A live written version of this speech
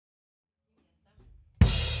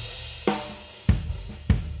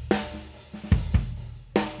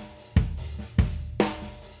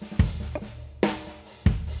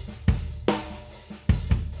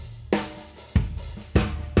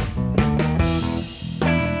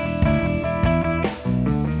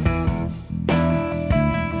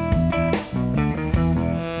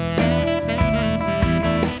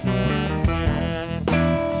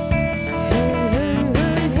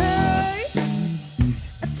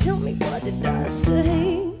Tell me, what did I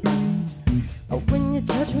say? Oh, when you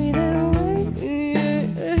touch me that way,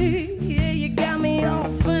 yeah, you got me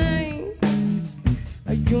all faint.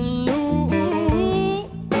 You know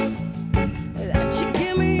that you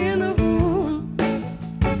get me in the room,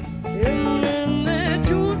 and then that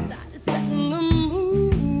you started setting the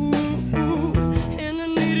mood, and I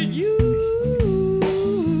needed you.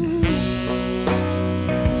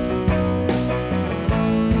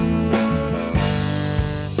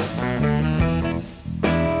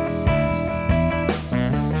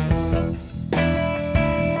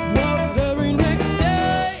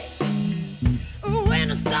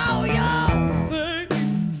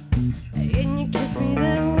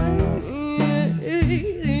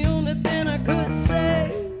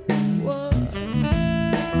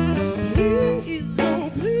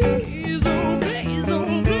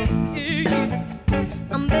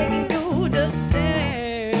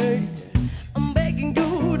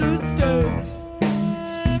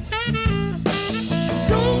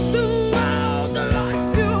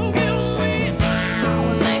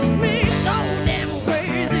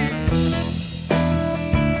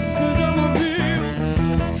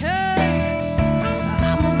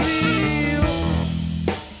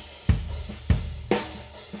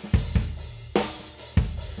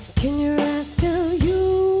 Can your eyes tell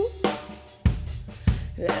you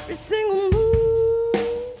every single move?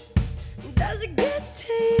 Does it get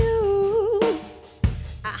to you?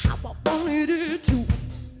 How I wanted it to.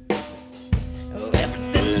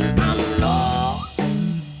 Everything I know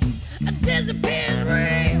disappears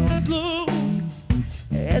real slow,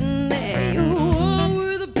 and there you are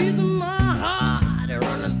with a piece of my heart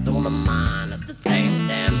running through my mind at the same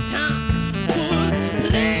damn time.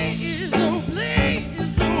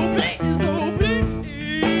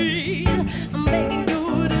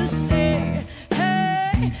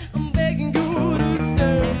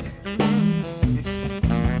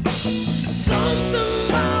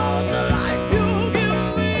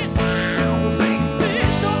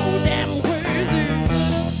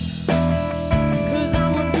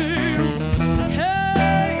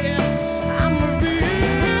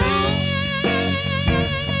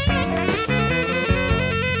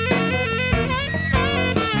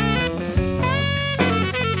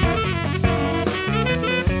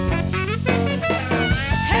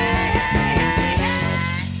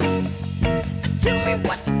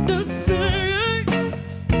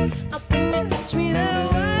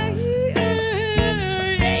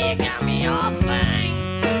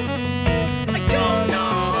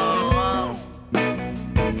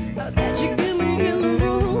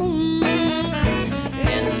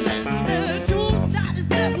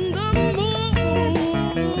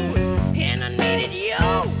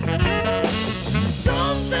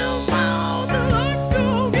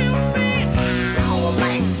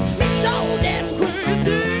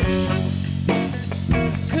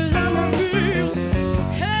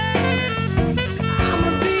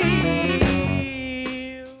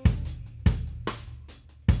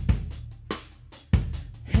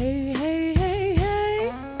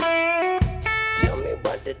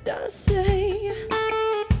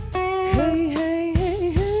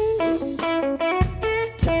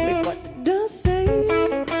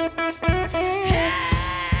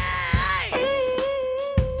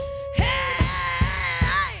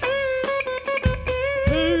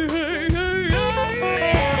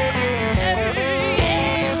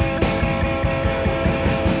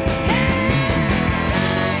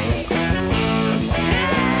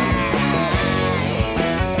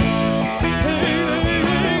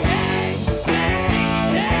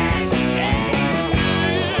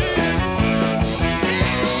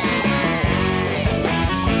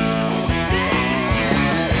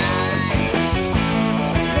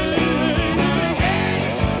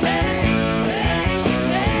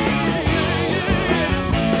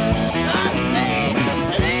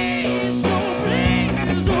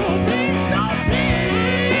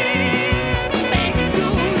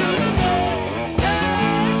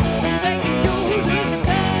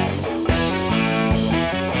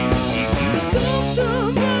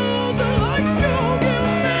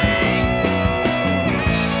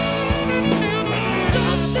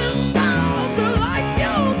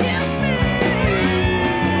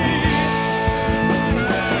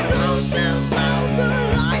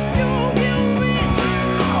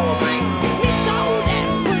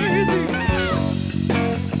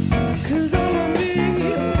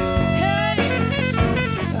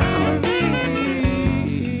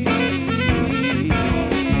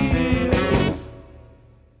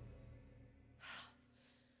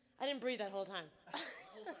 That whole time.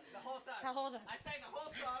 The whole time. That whole time. I sang the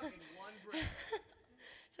whole song in one breath.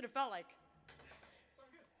 So what it felt like.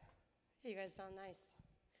 Yeah, you guys sound nice.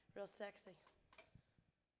 Real sexy.